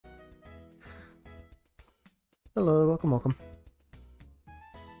Hello, welcome, welcome.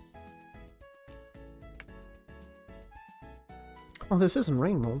 Oh, this isn't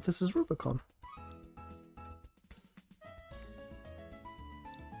rain mode, this is Rubicon.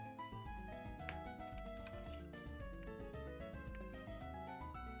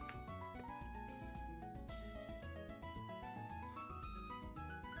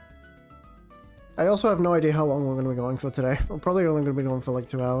 I also have no idea how long we're going to be going for today. We're probably only going to be going for like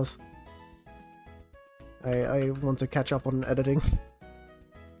 2 hours. I want to catch up on editing.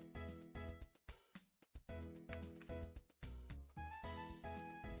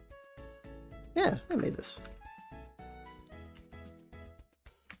 Yeah, I made this.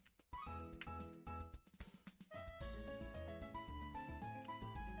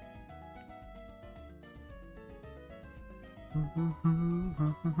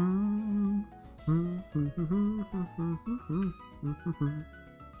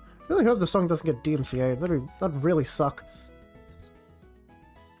 I really hope the song doesn't get DMCA'd. That'd really suck.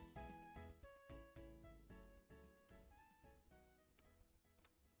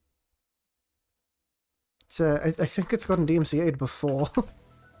 It's, I think it's gotten DMCA'd before.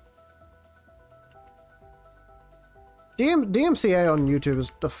 DMCA on YouTube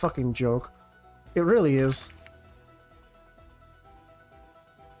is a fucking joke. It really is.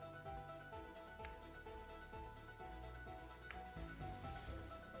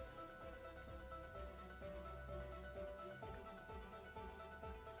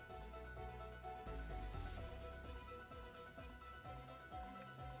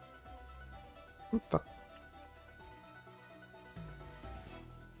 Fuck.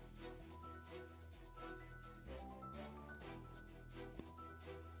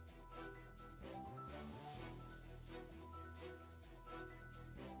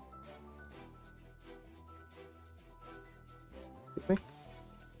 Me?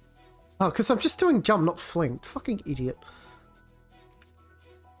 Oh, because I'm just doing jump, not flinked. Fucking idiot.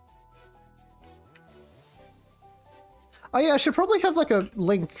 Oh yeah, I should probably have like a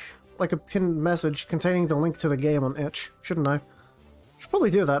link, like a pinned message containing the link to the game on itch, shouldn't I? Should probably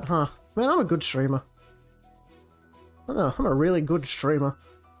do that, huh? Man, I'm a good streamer. I'm a really good streamer.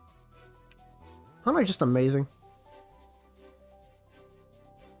 Aren't I just amazing?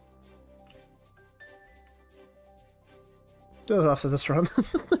 Do it after this run.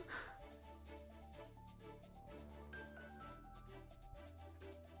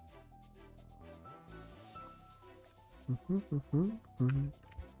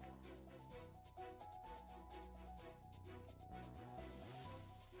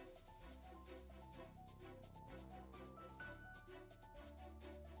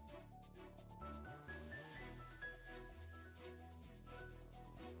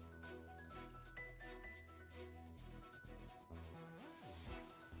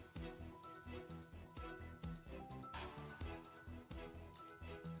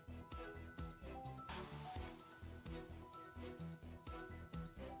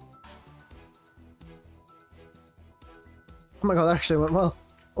 Oh my god, that actually went well.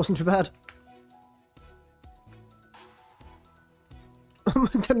 Wasn't too bad.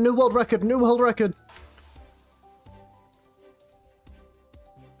 New world record, new world record.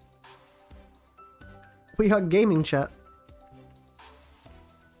 We are gaming chat.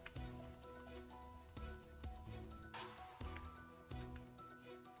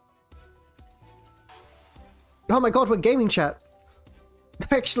 Oh my god, we're gaming chat.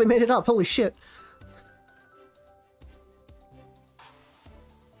 I actually made it up, holy shit.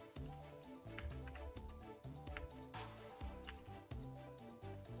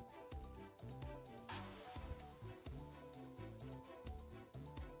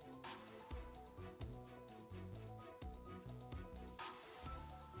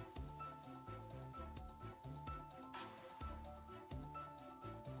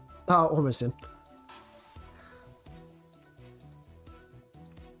 Oh, almost in.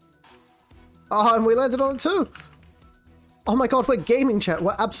 Oh, and we landed on it too! Oh my god, we're gaming chat.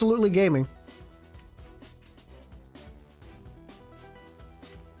 We're absolutely gaming.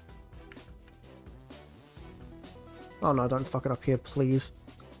 Oh no, don't fuck it up here, please.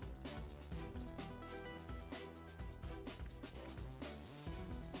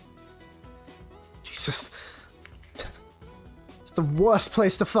 Jesus. It's the worst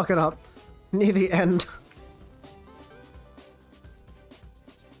place to fuck it up. Near the end.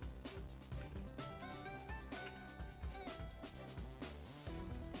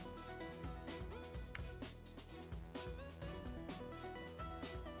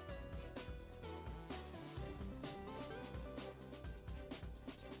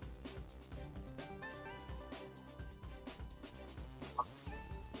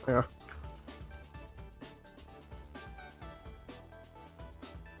 Yeah.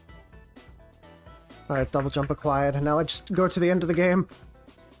 Alright, double jump acquired, and now I just go to the end of the game.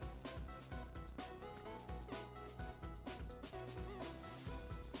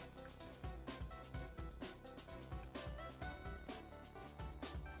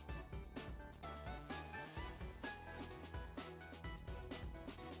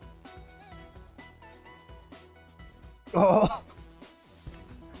 Oh!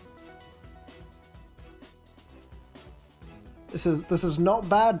 This is not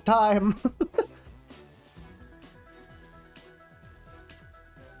bad time.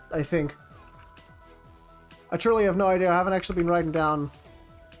 I think. I truly have no idea. I haven't actually been writing down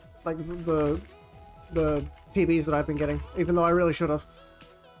like the PBs that I've been getting, even though I really should have.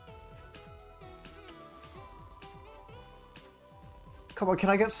 Come on, can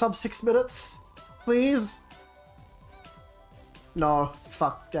I get sub 6 minutes? Please? No.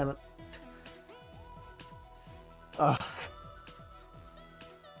 Fuck, damn it. Ugh.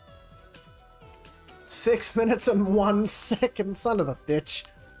 6 minutes and 1 second, son of a bitch.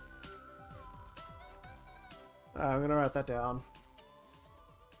 I'm gonna write that down.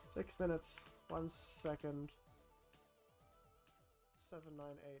 6 minutes, 1 second,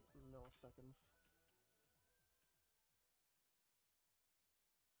 798 milliseconds.